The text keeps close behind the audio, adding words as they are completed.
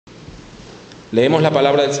Leemos la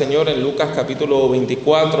palabra del Señor en Lucas capítulo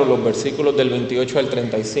 24, los versículos del 28 al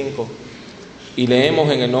 35, y leemos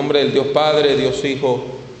en el nombre del Dios Padre, Dios Hijo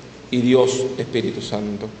y Dios Espíritu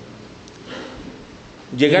Santo.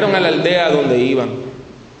 Llegaron a la aldea donde iban,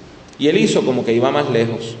 y él hizo como que iba más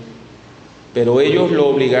lejos, pero ellos lo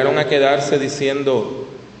obligaron a quedarse diciendo: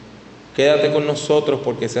 quédate con nosotros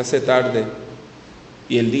porque se hace tarde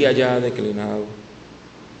y el día ya ha declinado.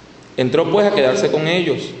 Entró pues a quedarse con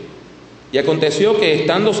ellos. Y aconteció que,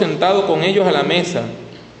 estando sentado con ellos a la mesa,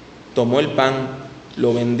 tomó el pan,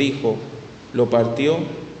 lo bendijo, lo partió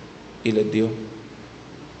y les dio.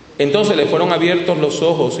 Entonces le fueron abiertos los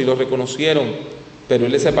ojos y lo reconocieron, pero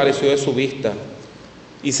él desapareció de su vista.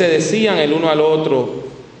 Y se decían el uno al otro: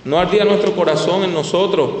 ¿no ardía nuestro corazón en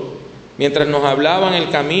nosotros mientras nos hablaba en el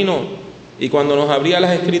camino y cuando nos abría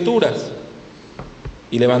las Escrituras?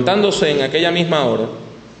 Y levantándose en aquella misma hora,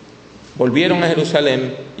 volvieron a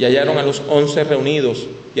Jerusalén y hallaron a los 11 reunidos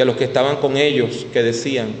y a los que estaban con ellos, que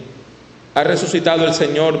decían: ha resucitado el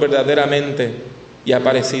Señor verdaderamente y ha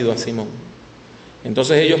aparecido a Simón.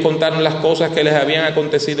 Entonces ellos contaron las cosas que les habían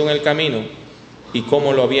acontecido en el camino y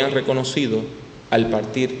cómo lo habían reconocido al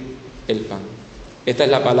partir el pan. Esta es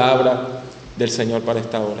la palabra del Señor para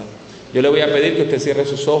esta hora. Yo le voy a pedir que usted cierre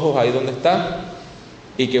sus ojos ahí donde está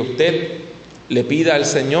y que usted le pida al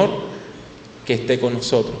Señor que esté con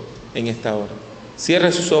nosotros en esta hora.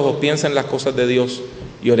 Cierre sus ojos, piensa en las cosas de Dios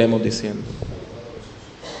y oremos diciendo: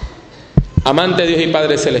 amante Dios y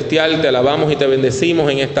Padre Celestial, te alabamos y te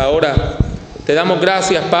bendecimos en esta hora. Te damos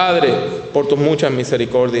gracias, Padre, por tus muchas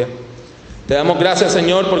misericordias. Te damos gracias,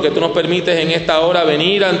 Señor, porque tú nos permites en esta hora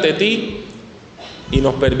venir ante ti y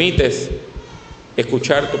nos permites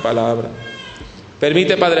escuchar tu palabra.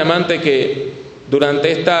 Permite, Padre amante, que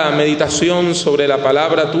durante esta meditación sobre la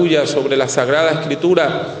palabra tuya, sobre la Sagrada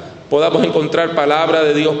Escritura, podamos encontrar palabra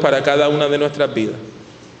de Dios para cada una de nuestras vidas.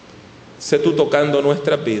 Sé tú tocando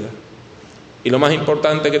nuestras vidas. Y lo más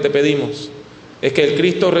importante que te pedimos es que el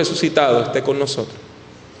Cristo resucitado esté con nosotros.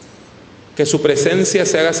 Que su presencia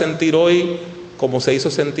se haga sentir hoy como se hizo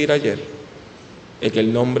sentir ayer. En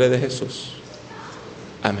el nombre de Jesús.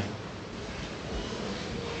 Amén.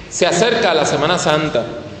 Se acerca la Semana Santa.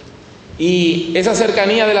 Y esa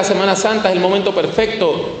cercanía de la Semana Santa es el momento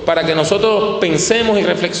perfecto para que nosotros pensemos y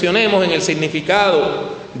reflexionemos en el significado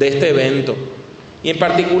de este evento. Y en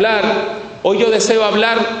particular, hoy yo deseo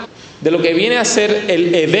hablar de lo que viene a ser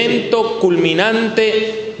el evento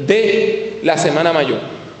culminante de la Semana Mayor.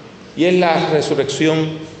 Y es la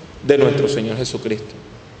resurrección de nuestro Señor Jesucristo.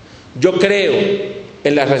 Yo creo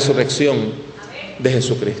en la resurrección de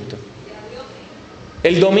Jesucristo.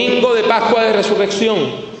 El domingo de Pascua de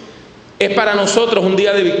Resurrección es para nosotros un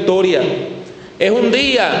día de victoria. Es un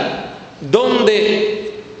día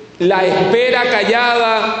donde la espera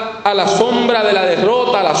callada a la sombra de la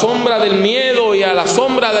derrota, a la sombra del miedo y a la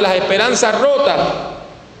sombra de las esperanzas rotas,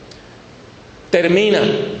 termina.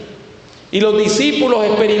 Y los discípulos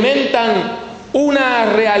experimentan una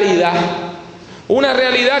realidad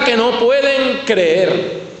que no pueden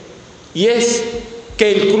creer. Y es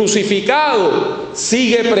que el crucificado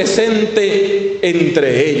sigue presente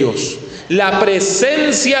entre ellos. La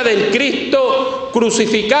presencia del Cristo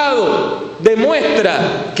crucificado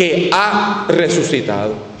demuestra que ha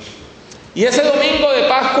resucitado. Y ese domingo de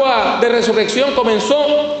Pascua de Resurrección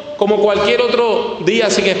comenzó como cualquier otro día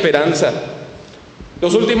sin esperanza.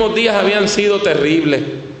 Los últimos días habían sido terribles.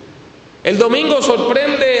 El domingo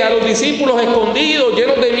sorprende a los discípulos escondidos,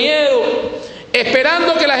 llenos de miedo,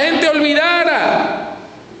 esperando que la gente olvidara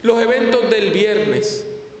los eventos del viernes,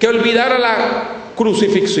 que olvidara la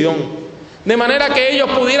crucifixión, de manera que ellos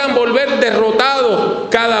pudieran volver derrotados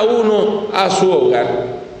cada uno a su hogar.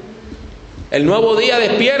 El nuevo día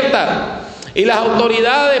despierta y las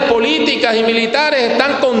autoridades políticas y militares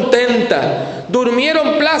están contentas.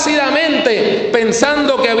 Durmieron plácidamente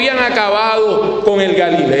pensando que habían acabado con el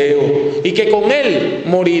Galileo y que con él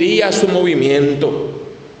moriría su movimiento.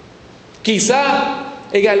 Quizá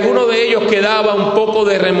en alguno de ellos quedaba un poco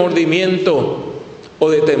de remordimiento o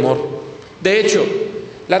de temor. De hecho,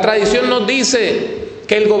 la tradición nos dice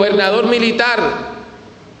que el gobernador militar,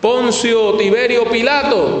 Poncio Tiberio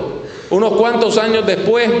Pilato, unos cuantos años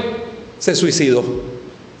después, se suicidó,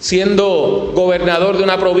 siendo gobernador de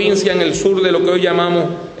una provincia en el sur de lo que hoy llamamos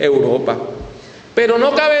Europa. Pero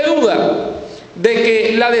no cabe duda de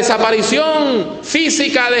que la desaparición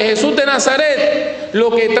física de Jesús de Nazaret lo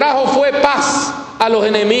que trajo fue paz a los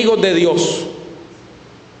enemigos de Dios.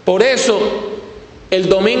 Por eso el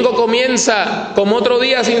domingo comienza como otro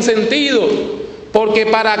día sin sentido, porque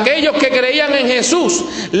para aquellos que creían en Jesús,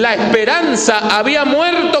 la esperanza había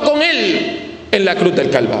muerto con él en la cruz del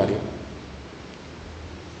Calvario.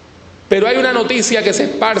 Pero hay una noticia que se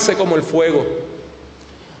esparce como el fuego.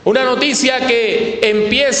 Una noticia que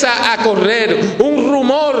empieza a correr, un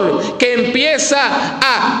rumor que empieza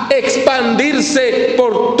a expandirse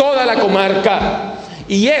por toda la comarca.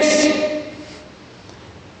 Y es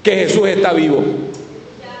que Jesús está vivo.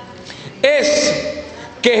 Es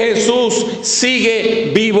que Jesús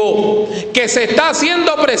sigue vivo, que se está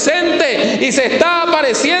haciendo presente y se está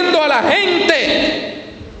apareciendo a la gente.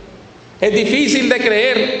 Es difícil de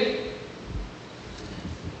creer,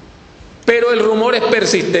 pero el rumor es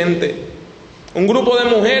persistente. Un grupo de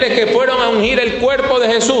mujeres que fueron a ungir el cuerpo de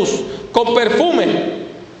Jesús con perfume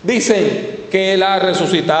dicen que Él ha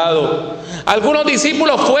resucitado. Algunos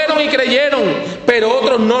discípulos fueron y creyeron, pero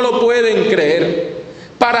otros no lo pueden creer.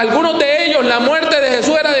 Para algunos de ellos la muerte de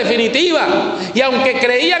Jesús era definitiva, y aunque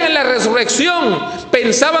creían en la resurrección,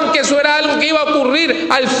 pensaban que eso era algo que iba a ocurrir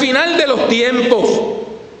al final de los tiempos.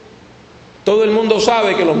 Todo el mundo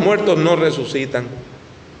sabe que los muertos no resucitan.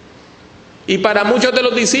 Y para muchos de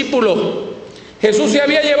los discípulos, Jesús se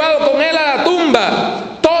había llevado con Él a la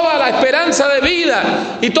tumba toda la esperanza de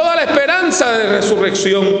vida y toda la esperanza de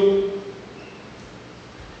resurrección.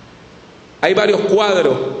 Hay varios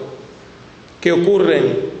cuadros que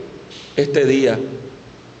ocurren este día.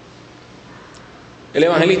 El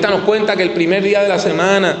evangelista nos cuenta que el primer día de la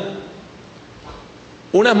semana,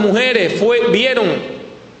 unas mujeres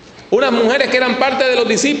que eran parte de los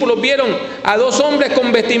discípulos vieron a dos hombres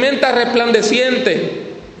con vestimentas resplandecientes,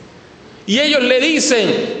 y ellos le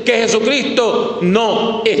dicen que Jesucristo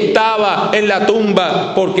no estaba en la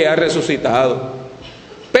tumba porque ha resucitado.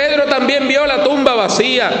 Pedro también vio la tumba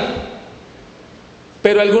vacía,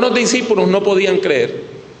 pero algunos discípulos no podían creer,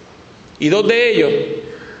 y dos de ellos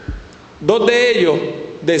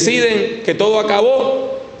deciden que todo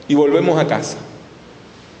acabó y volvemos a casa.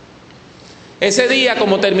 Ese día,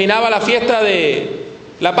 como terminaba la fiesta de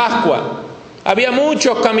la Pascua, había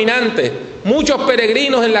muchos caminantes, muchos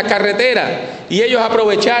peregrinos en la carretera, y ellos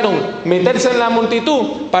aprovecharon meterse en la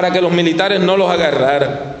multitud para que los militares no los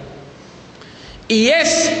agarraran. Y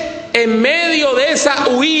es en medio de esa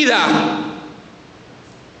huida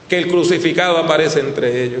que el crucificado aparece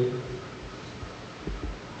entre ellos.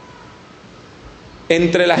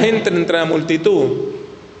 Entre la gente, entre la multitud,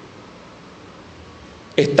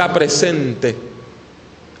 está presente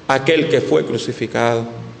aquel que fue crucificado.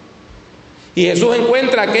 Y Jesús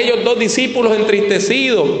encuentra a aquellos dos discípulos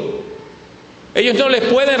entristecidos. Ellos no les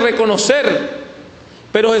pueden reconocer,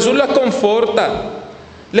 pero Jesús los conforta.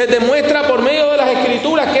 Les demuestra por medio de las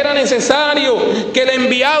Escrituras que era necesario que el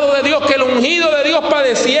enviado de Dios, que el ungido de Dios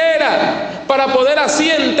padeciera para poder así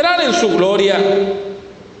entrar en su gloria.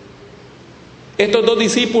 Estos dos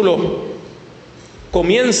discípulos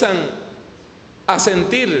comienzan a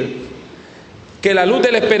sentir que la luz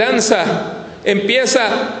de la esperanza empieza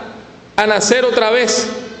a nacer otra vez.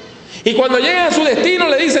 Y cuando llegan a su destino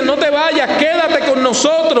le dicen: no te vayas, quédate con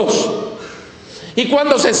nosotros. Y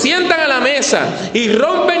cuando se sientan a la mesa y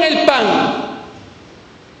rompen el pan,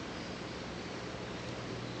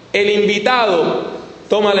 el invitado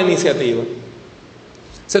toma la iniciativa.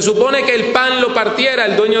 Se supone que el pan lo partiera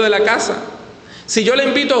el dueño de la casa. Si yo le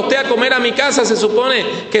invito a usted a comer a mi casa, se supone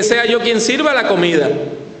que sea yo quien sirva la comida.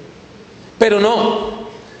 Pero no,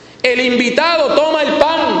 el invitado toma el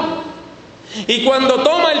pan, y cuando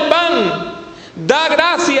toma el pan, da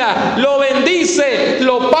gracias, lo bendice,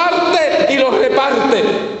 lo parte y lo reparte.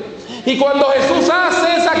 Y cuando Jesús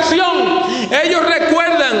hace esa acción, ellos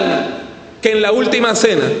recuerdan que en la última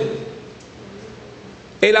cena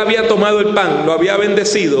Él había tomado el pan, lo había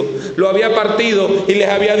bendecido, lo había partido y les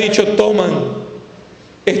había dicho: toman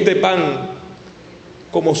este pan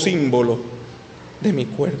como símbolo de mi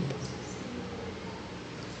cuerpo.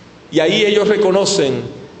 Y ahí ellos reconocen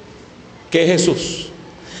que es Jesús.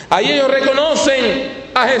 Ahí ellos reconocen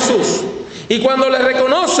a Jesús. Y cuando le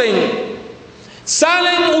reconocen,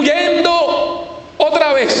 salen huyendo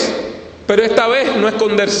otra vez. Pero esta vez no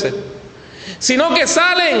esconderse, sino que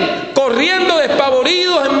salen corriendo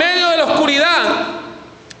despavoridos en medio de la oscuridad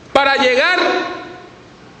para llegar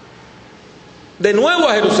de nuevo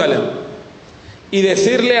a Jerusalén y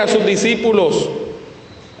decirle a sus discípulos,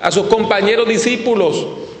 a sus compañeros discípulos: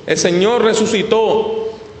 el Señor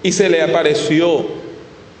resucitó y se le apareció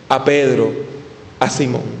a Pedro, a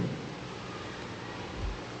Simón.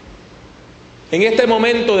 En este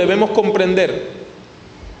momento debemos comprender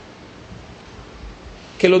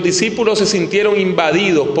que los discípulos se sintieron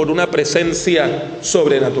invadidos por una presencia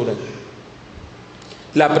sobrenatural,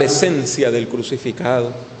 la presencia del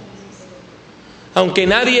crucificado. Aunque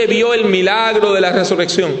nadie vio el milagro de la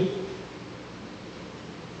resurrección,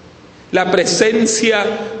 la presencia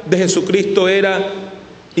de Jesucristo era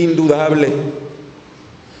indudable.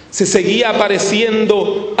 Se seguía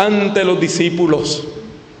apareciendo ante los discípulos.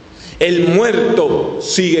 El muerto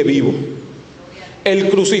sigue vivo. El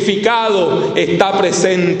crucificado está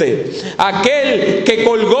presente. Aquel que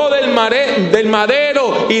colgó del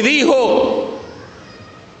madero y dijo: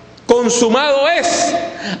 consumado es,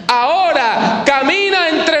 ahora camina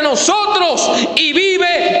entre nosotros y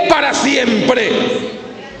vive para siempre.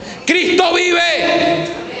 Cristo vive.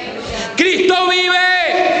 Cristo vive.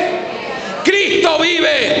 Cristo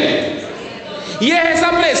vive. Y es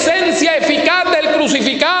esa presencia eficaz del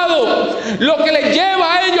crucificado lo que les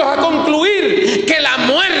lleva a ellos a concluir que la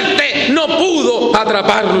muerte no pudo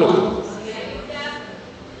atraparlo.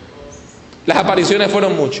 Las apariciones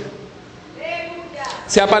fueron muchas.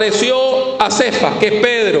 Se apareció a Cefas, que es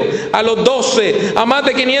Pedro, a los 12, a más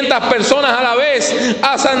de 500 personas a la vez,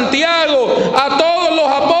 a Santiago, a todos los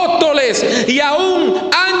apóstoles, y aún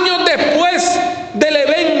años después del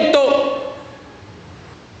evento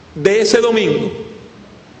de ese domingo,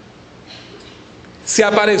 se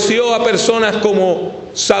apareció a personas como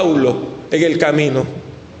Saulo en el camino,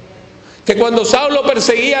 que cuando Saulo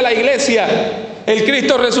perseguía a la iglesia, el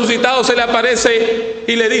Cristo resucitado se le aparece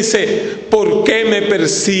y le dice: ¿por qué me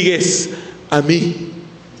persigues a mí?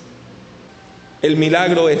 El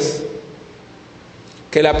milagro es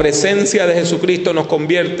que la presencia de Jesucristo nos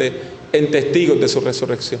convierte en testigos de su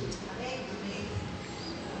resurrección.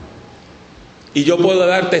 Y yo puedo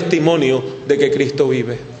dar testimonio de que Cristo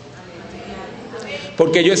vive,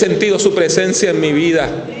 porque yo he sentido su presencia en mi vida,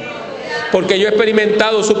 porque yo he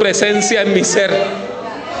experimentado su presencia en mi ser,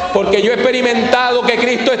 porque yo he experimentado que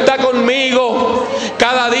Cristo está conmigo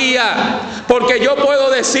cada día, porque yo puedo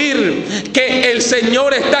decir que el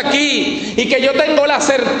Señor está aquí y que yo tengo la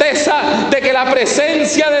certeza de que la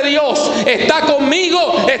presencia de Dios está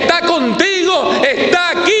conmigo, está contigo, está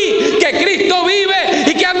aquí, que Cristo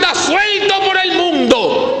vive y que anda suelto por el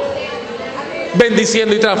mundo,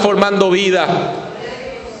 bendiciendo y transformando vida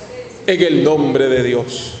en el nombre de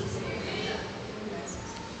Dios.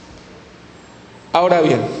 Ahora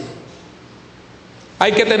bien,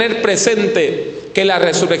 hay que tener presente que la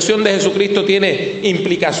resurrección de Jesucristo tiene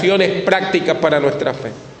implicaciones prácticas para nuestra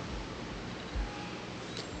fe.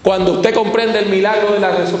 Cuando usted comprende el milagro de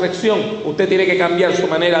la resurrección, usted tiene que cambiar su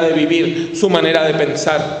manera de vivir, su manera de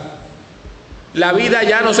pensar. La vida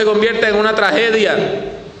ya no se convierte en una tragedia.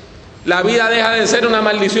 La vida deja de ser una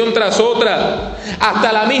maldición tras otra.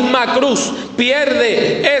 Hasta la misma cruz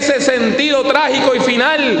pierde ese sentido trágico y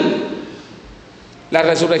final. La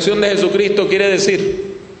resurrección de Jesucristo quiere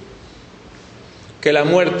decir que la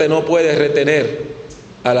muerte no puede retener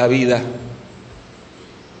a la vida,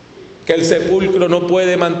 que el sepulcro no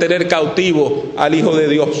puede mantener cautivo al Hijo de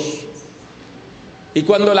Dios. Y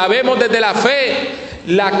cuando la vemos desde la fe,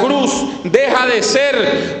 la cruz deja de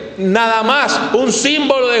ser nada más un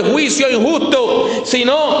símbolo de juicio injusto,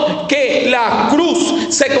 sino que la cruz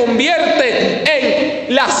se convierte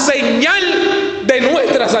en la señal de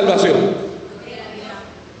nuestra salvación.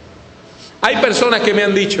 Hay personas que me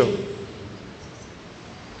han dicho: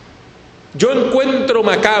 yo encuentro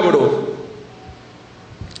macabro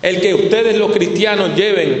el que ustedes los cristianos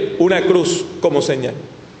lleven una cruz como señal,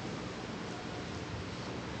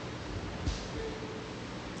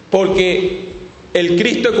 porque el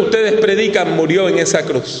Cristo que ustedes predican murió en esa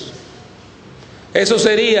cruz. Eso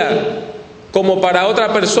sería como para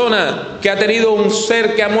otra persona que ha tenido un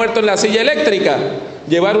ser que ha muerto en la silla eléctrica,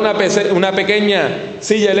 llevar una pequeña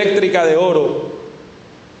silla eléctrica de oro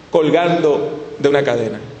colgando de una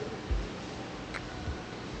cadena.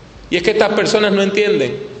 Y es que estas personas no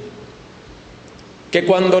entienden que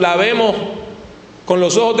cuando la vemos con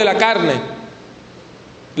los ojos de la carne,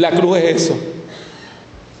 la cruz es eso.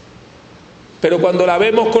 Pero cuando la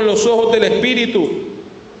vemos con los ojos del Espíritu,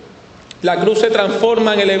 la cruz se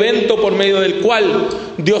transforma en el evento por medio del cual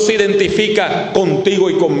Dios se identifica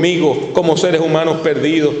contigo y conmigo como seres humanos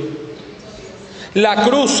perdidos. La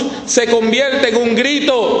cruz se convierte en un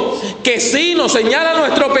grito que sí nos señala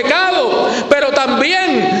nuestro pecado, pero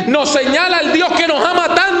también nos señala al Dios que nos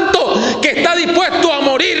ama tanto, que está dispuesto a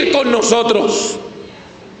morir con nosotros.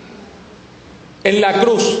 En la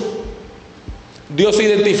cruz, Dios se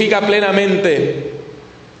identifica plenamente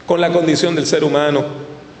con la condición del ser humano.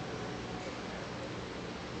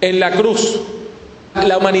 En la cruz,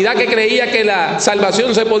 la humanidad que creía que la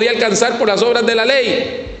salvación se podía alcanzar por las obras de la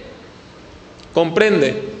ley,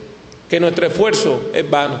 comprende que nuestro esfuerzo es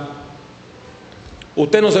vano.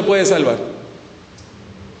 Usted no se puede salvar.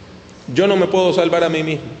 Yo no me puedo salvar a mí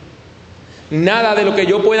mismo. Nada de lo que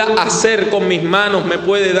yo pueda hacer con mis manos me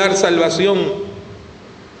puede dar salvación.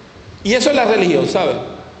 Y eso es la religión, ¿sabe?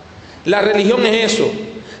 La religión es eso.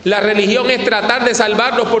 La religión es tratar de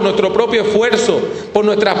salvarnos por nuestro propio esfuerzo, por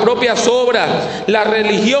nuestras propias obras. La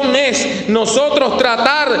religión es nosotros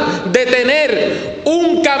tratar de tener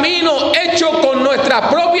un camino hecho con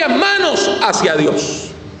nuestras propias manos hacia Dios.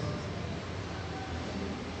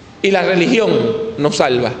 Y la religión nos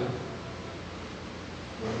salva.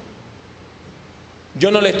 Yo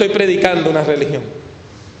no le estoy predicando una religión.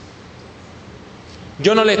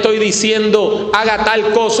 Yo no le estoy diciendo haga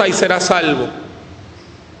tal cosa y será salvo.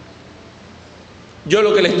 Yo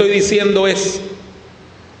lo que le estoy diciendo es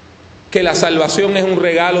que la salvación es un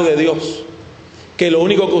regalo de Dios, que lo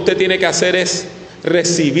único que usted tiene que hacer es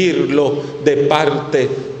recibirlo de parte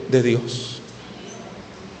de Dios.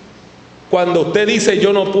 Cuando usted dice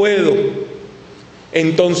yo no puedo,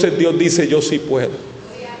 entonces Dios dice yo sí puedo.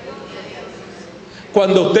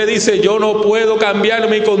 Cuando usted dice yo no puedo cambiar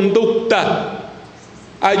mi conducta,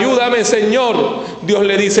 ayúdame Señor, Dios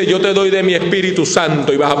le dice yo te doy de mi Espíritu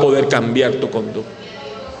Santo y vas a poder cambiar tu conducta.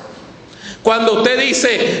 Cuando usted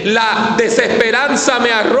dice la desesperanza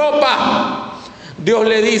me arropa, Dios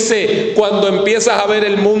le dice cuando empiezas a ver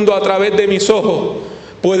el mundo a través de mis ojos,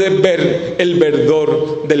 puedes ver el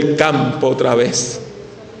verdor del campo otra vez.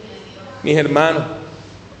 Mis hermanos,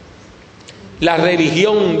 la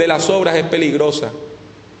religión de las obras es peligrosa.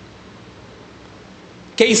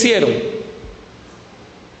 ¿Qué hicieron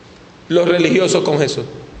los religiosos con Jesús?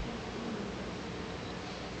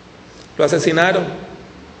 Lo asesinaron.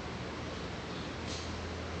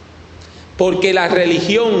 Porque la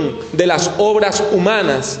religión de las obras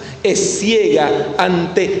humanas es ciega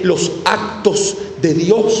ante los actos de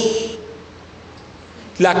Dios.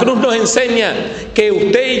 La cruz nos enseña que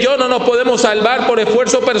usted y yo no nos podemos salvar por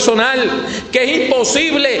esfuerzo personal, que es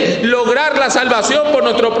imposible lograr la salvación por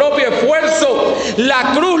nuestro propio esfuerzo.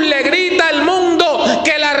 La cruz le grita al mundo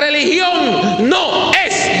que la religión no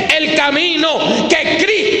es el camino, que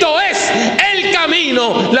Cristo es el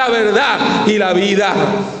camino, la verdad y la vida.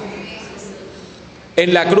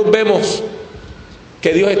 En la cruz vemos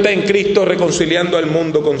que Dios está en Cristo reconciliando al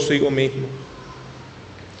mundo consigo mismo.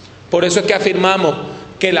 Por eso es que afirmamos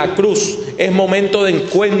que la cruz es momento de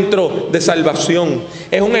encuentro de salvación.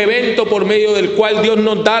 Es un evento por medio del cual Dios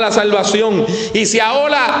nos da la salvación. Y si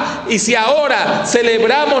ahora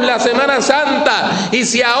celebramos la Semana Santa, y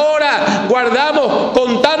si ahora guardamos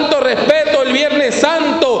con tanto respeto el Viernes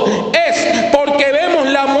Santo, es porque vemos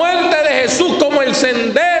la muerte de Jesús como el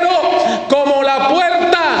sendero, como la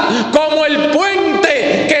puerta, como el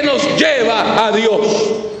puente que nos lleva a Dios.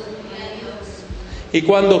 Y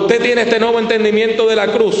cuando usted tiene este nuevo entendimiento de la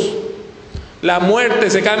cruz, la muerte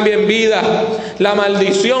se cambia en vida, la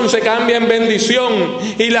maldición se cambia en bendición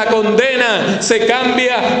y la condena se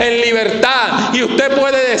cambia en libertad. Y usted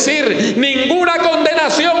puede decir, ninguna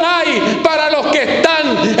condenación hay para los que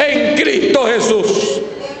están en Cristo Jesús.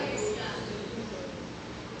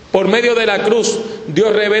 Por medio de la cruz,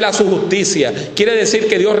 Dios revela su justicia. Quiere decir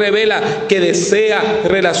que Dios revela que desea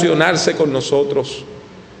relacionarse con nosotros.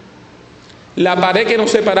 La pared que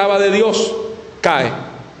nos separaba de Dios cae.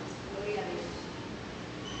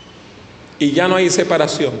 Y ya no hay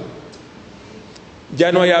separación.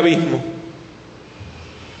 Ya no hay abismo.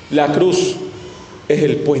 La cruz es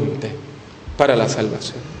el puente para la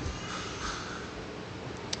salvación.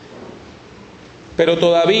 Pero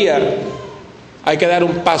todavía hay que dar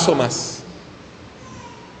un paso más.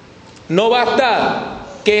 No basta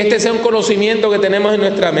que este sea un conocimiento que tenemos en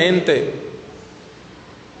nuestra mente.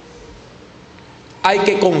 Hay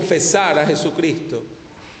que confesar a Jesucristo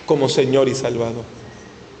como Señor y Salvador.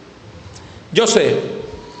 Yo sé,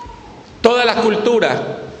 todas las culturas,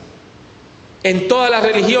 en todas las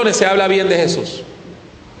religiones se habla bien de Jesús.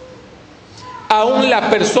 Aún las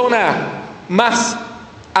personas más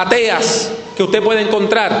ateas que usted puede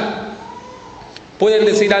encontrar pueden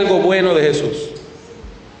decir algo bueno de Jesús.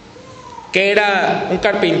 Que era un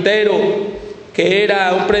carpintero, que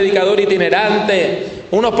era un predicador itinerante.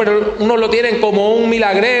 Unos lo tienen como un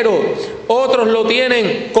milagrero, otros lo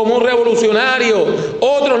tienen como un revolucionario,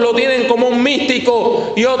 otros lo tienen como un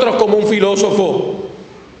místico y otros como un filósofo.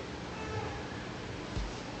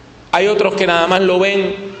 Hay otros que nada más lo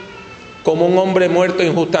ven como un hombre muerto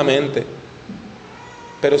injustamente.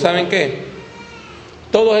 Pero ¿saben qué?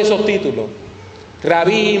 Todos esos títulos,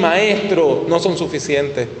 rabí, maestro, no son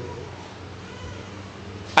suficientes.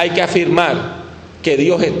 Hay que afirmar que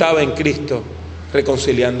Dios estaba en Cristo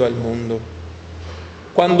reconciliando al mundo.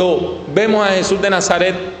 Cuando vemos a Jesús de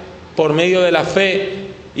Nazaret por medio de la fe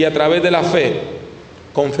y a través de la fe,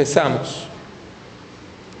 confesamos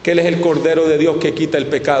que Él es el Cordero de Dios que quita el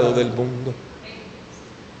pecado del mundo.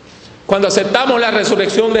 Cuando aceptamos la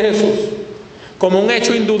resurrección de Jesús como un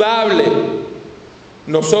hecho indudable,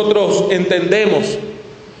 nosotros entendemos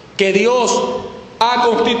que Dios ha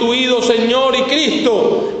constituido Señor y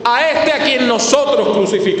Cristo a este a quien nosotros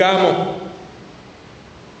crucificamos.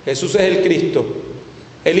 Jesús es el Cristo,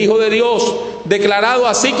 el Hijo de Dios, declarado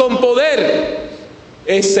así con poder.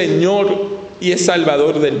 Es Señor y es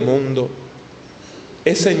Salvador del mundo.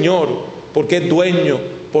 Es Señor porque es dueño,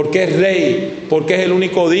 porque es Rey, porque es el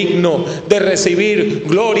único digno de recibir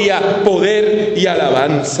gloria, poder y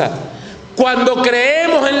alabanza. Cuando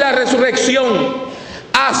creemos en la resurrección,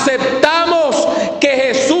 aceptamos que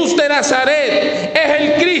Jesús de Nazaret es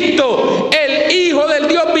el Cristo, el Hijo del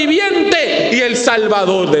Dios viviente y el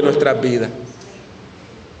Salvador de nuestras vidas.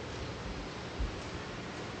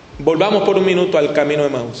 Volvamos por un minuto al camino de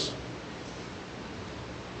Emaús.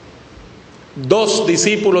 2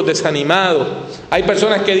 discípulos desanimados. Hay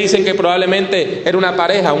personas que dicen que probablemente era una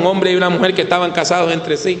pareja, un hombre y una mujer que estaban casados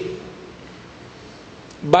entre sí.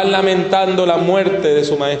 Van lamentando la muerte de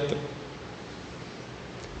su maestro.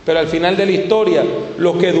 Pero al final de la historia,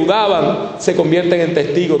 los que dudaban se convierten en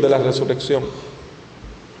testigos de la resurrección.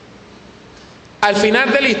 Al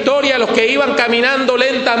final de la historia, los que iban caminando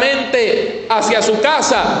lentamente hacia su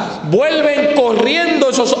casa, vuelven corriendo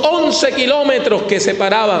esos 11 kilómetros que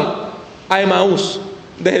separaban a Emaús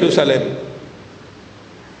de Jerusalén.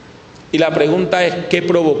 Y la pregunta es, ¿qué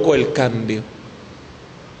provocó el cambio?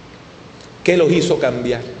 ¿Qué los hizo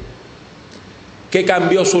cambiar? ¿Qué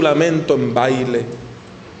cambió su lamento en baile?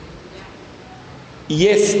 Y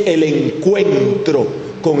es el encuentro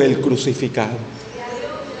con el crucificado.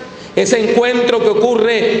 Ese encuentro que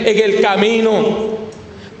ocurre en el camino,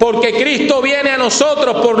 porque Cristo viene a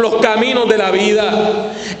nosotros por los caminos de la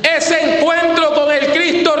vida. Ese encuentro con el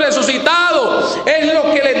Cristo resucitado es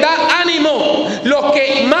lo que les da ánimo, lo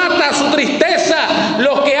que mata su tristeza,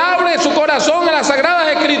 lo que abre su corazón a las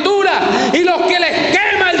Sagradas Escrituras y lo que les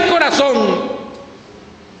quema el corazón.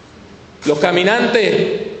 Los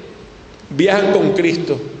caminantes viajan con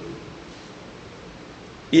Cristo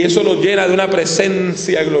y eso los llena de una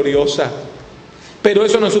presencia gloriosa, pero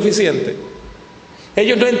eso no es suficiente.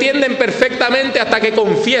 Ellos no entienden perfectamente hasta que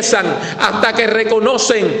confiesan, hasta que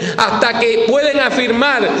reconocen, hasta que pueden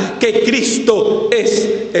afirmar que Cristo es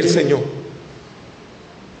el Señor.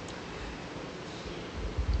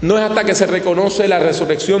 No es hasta que se reconoce la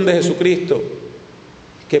resurrección de Jesucristo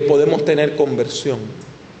que podemos tener conversión.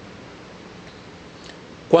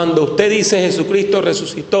 Cuando usted dice Jesucristo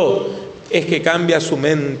resucitó, es que cambia su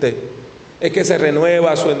mente, es que se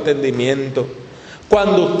renueva su entendimiento.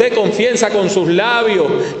 Cuando usted confiesa con sus labios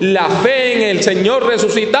la fe en el Señor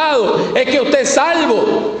resucitado, es que usted es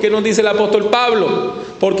salvo, que nos dice el apóstol Pablo.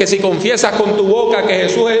 Porque si confiesas con tu boca que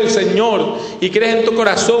Jesús es el Señor y crees en tu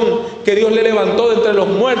corazón que Dios le levantó de entre los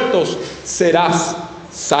muertos, serás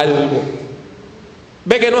salvo.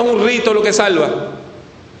 Ve que no es un rito lo que salva.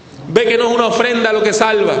 Ve que no es una ofrenda lo que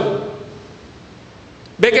salva.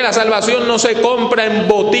 Ve que la salvación no se compra en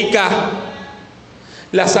botica.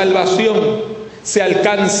 La salvación se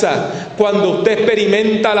alcanza cuando usted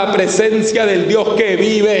experimenta la presencia del Dios que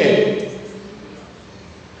vive.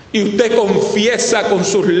 Y usted confiesa con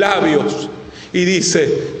sus labios y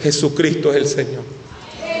dice, Jesucristo es el Señor.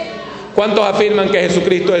 ¿Cuántos afirman que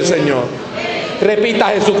Jesucristo es el Señor? Repita,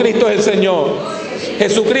 Jesucristo es el Señor.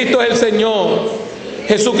 Jesucristo es el Señor.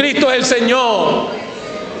 Jesucristo es el Señor.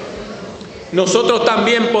 Nosotros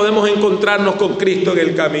también podemos encontrarnos con Cristo en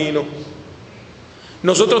el camino.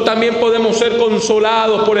 Nosotros también podemos ser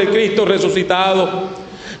consolados por el Cristo resucitado.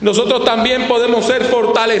 Nosotros también podemos ser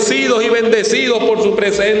fortalecidos y bendecidos por su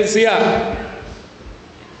presencia.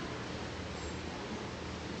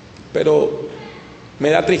 Pero me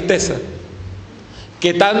da tristeza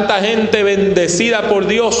que tanta gente bendecida por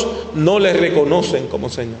Dios no le reconocen como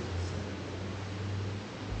Señor.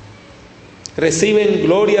 Reciben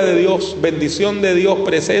gloria de Dios, bendición de Dios,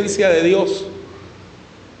 presencia de Dios.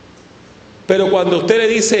 Pero cuando usted le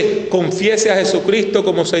dice, confiese a Jesucristo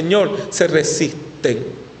como Señor, se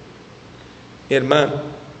resisten. Mi hermano,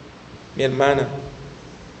 mi hermana,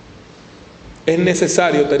 es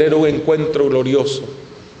necesario tener un encuentro glorioso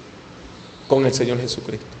con el Señor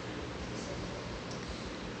Jesucristo.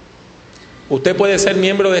 Usted puede ser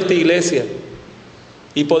miembro de esta iglesia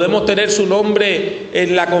y podemos tener su nombre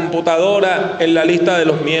en la computadora, en la lista de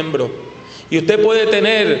los miembros. Y usted puede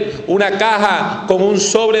tener una caja con un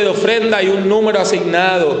sobre de ofrenda y un número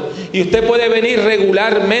asignado. Y usted puede venir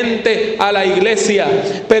regularmente a la iglesia.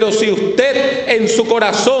 Pero si usted en su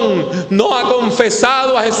corazón no ha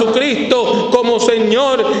confesado a Jesucristo como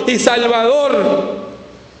Señor y Salvador,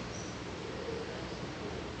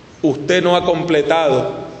 usted no ha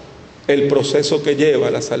completado el proceso que lleva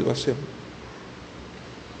a la salvación.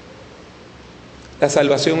 La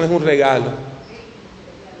salvación es un regalo.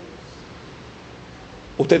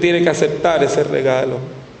 Usted tiene que aceptar ese regalo.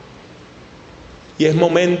 Y es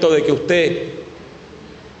momento de que usted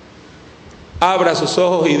abra sus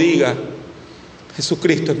ojos y diga: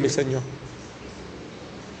 Jesucristo es mi Señor.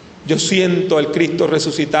 Yo siento al Cristo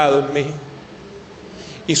resucitado en mí.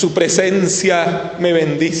 Y su presencia me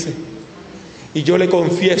bendice. Y yo le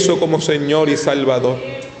confieso como Señor y Salvador.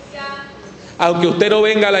 Aunque usted no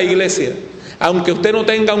venga a la iglesia, aunque usted no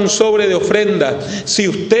tenga un sobre de ofrenda, si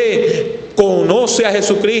usted conoce a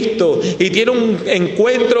Jesucristo y tiene un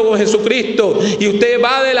encuentro con Jesucristo y usted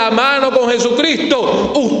va de la mano con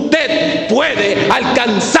Jesucristo, usted puede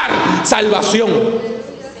alcanzar salvación.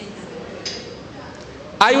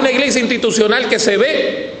 Hay una iglesia institucional que se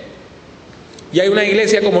ve y hay una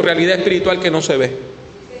iglesia como realidad espiritual que no se ve.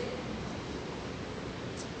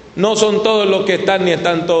 No son todos los que están ni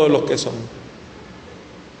están todos los que son.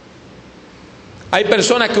 Hay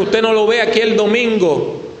personas que usted no lo ve aquí el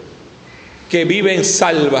domingo que viven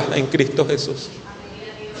salvas en Cristo Jesús.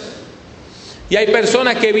 Y hay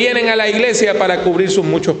personas que vienen a la iglesia para cubrir sus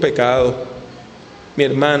muchos pecados. Mi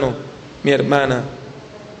hermano, mi hermana,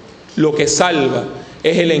 lo que salva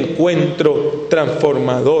es el encuentro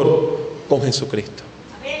transformador con Jesucristo.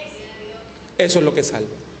 Eso es lo que salva.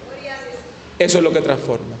 Eso es lo que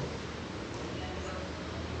transforma.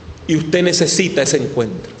 Y usted necesita ese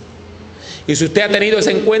encuentro. Y si usted ha tenido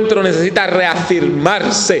ese encuentro, necesita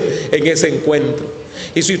reafirmarse en ese encuentro.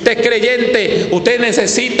 Y si usted es creyente, usted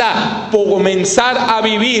necesita comenzar a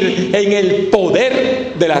vivir en el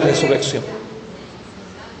poder de la resurrección.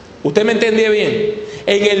 ¿Usted me entiende bien?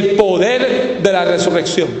 En el poder de la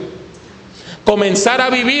resurrección. Comenzar a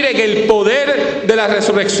vivir en el poder de la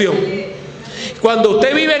resurrección. Cuando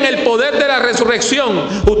usted vive en el poder de la resurrección,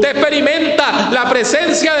 usted experimenta la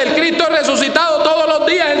presencia del Cristo resucitado todos los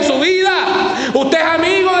días en su vida. Usted es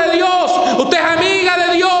amigo de Dios, usted es amiga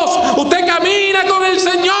de Dios, usted camina con el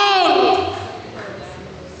Señor.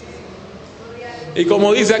 Y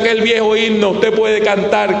como dice aquel viejo himno, usted puede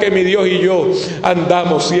cantar que mi Dios y yo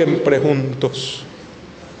andamos siempre juntos.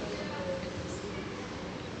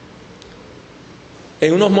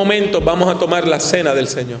 En unos momentos vamos a tomar la cena del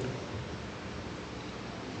Señor.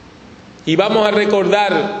 Y vamos a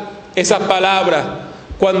recordar esas palabras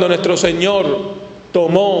cuando nuestro Señor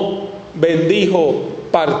tomó, bendijo,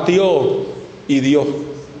 partió y dio.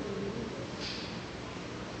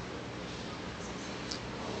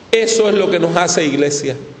 Eso es lo que nos hace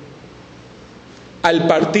iglesia. Al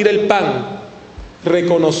partir el pan,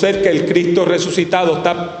 reconocer que el Cristo resucitado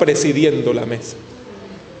está presidiendo la mesa.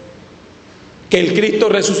 Que el Cristo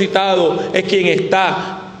resucitado es quien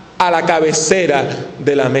está a la cabecera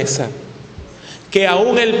de la mesa. Que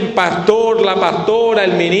aún el pastor, la pastora,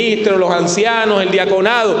 el ministro, los ancianos, el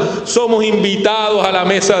diaconado, somos invitados a la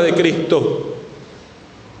mesa de Cristo.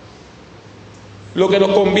 Lo que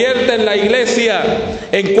nos convierte en la iglesia,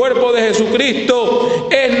 en cuerpo de Jesucristo,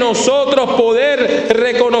 es nosotros poder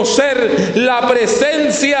reconocer la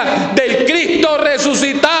presencia del Cristo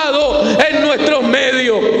resucitado en nuestros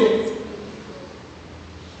medios.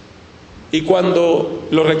 Y cuando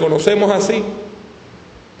lo reconocemos así,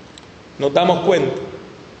 nos damos cuenta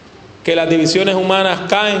que las divisiones humanas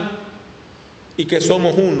caen y que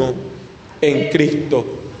somos uno en Cristo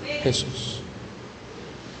Jesús.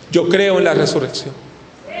 Yo creo en la resurrección.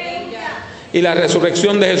 Y la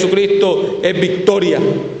resurrección de Jesucristo es victoria,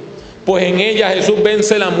 pues en ella Jesús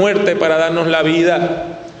vence la muerte para darnos la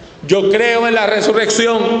vida. Yo creo en la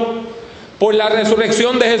resurrección. Por la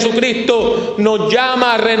resurrección de Jesucristo nos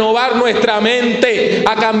llama a renovar nuestra mente,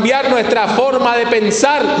 a cambiar nuestra forma de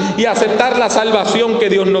pensar y a aceptar la salvación que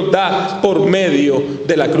Dios nos da por medio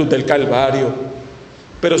de la cruz del Calvario.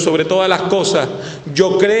 Pero sobre todas las cosas,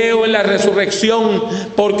 yo creo en la resurrección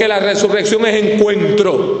porque la resurrección es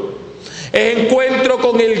encuentro. Es encuentro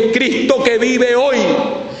con el Cristo que vive hoy.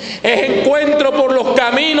 Es encuentro por los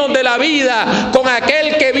caminos de la vida con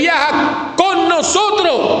aquel que viaja con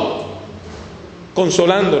nosotros,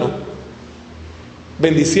 consolándonos,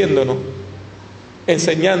 bendiciéndonos,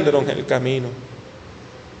 enseñándonos el camino.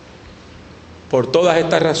 Por todas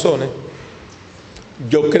estas razones,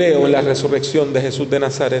 yo creo en la resurrección de Jesús de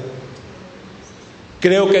Nazaret.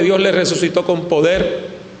 Creo que Dios le resucitó con poder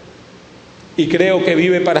y creo que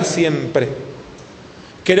vive para siempre.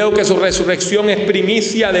 Creo que su resurrección es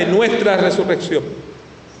primicia de nuestra resurrección.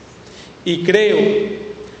 Y creo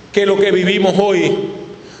que lo que vivimos hoy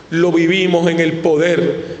lo vivimos en el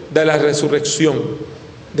poder de la resurrección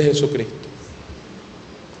de Jesucristo.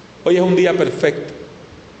 Hoy es un día perfecto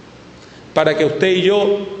para que usted y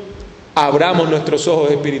yo abramos nuestros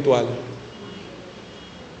ojos espirituales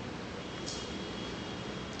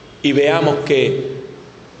y veamos que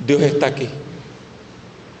Dios está aquí,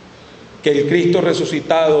 que el Cristo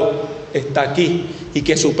resucitado está aquí y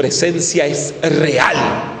que su presencia es real,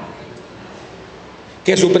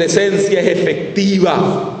 que su presencia es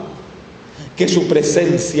efectiva, que su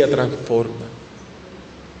presencia transforma.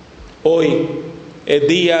 Hoy es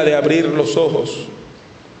día de abrir los ojos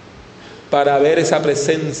para ver esa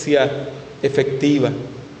presencia efectiva.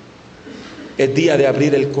 Es día de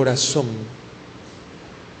abrir el corazón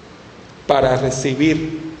para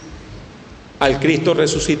recibir al Cristo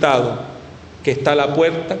resucitado que está a la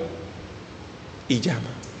puerta y llama.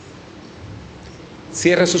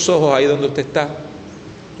 Cierre sus ojos ahí donde usted está.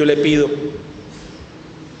 Yo le pido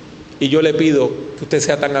que usted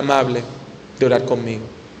sea tan amable de orar conmigo.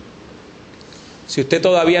 Si usted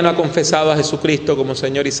todavía no ha confesado a Jesucristo como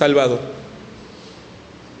Señor y Salvador,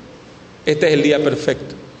 este es el día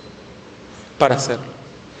perfecto para hacerlo.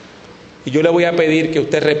 Y yo le voy a pedir que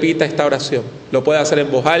usted repita esta oración. Lo puede hacer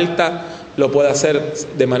en voz alta, lo puede hacer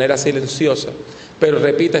de manera silenciosa, pero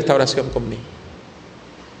repita esta oración conmigo.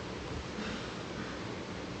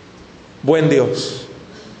 Buen Dios,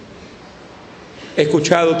 he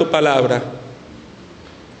escuchado tu palabra,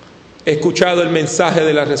 he escuchado el mensaje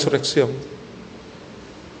de la resurrección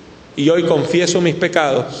y hoy confieso mis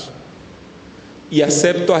pecados y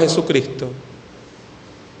acepto a Jesucristo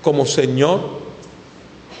como Señor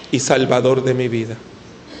y Salvador de mi vida.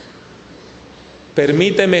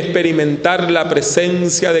 Permíteme experimentar la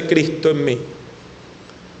presencia de Cristo en mí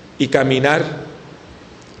y caminar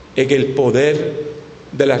en el poder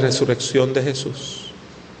de la resurrección de Jesús.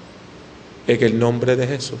 En el nombre de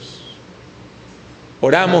Jesús.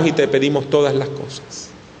 Oramos y te pedimos todas las cosas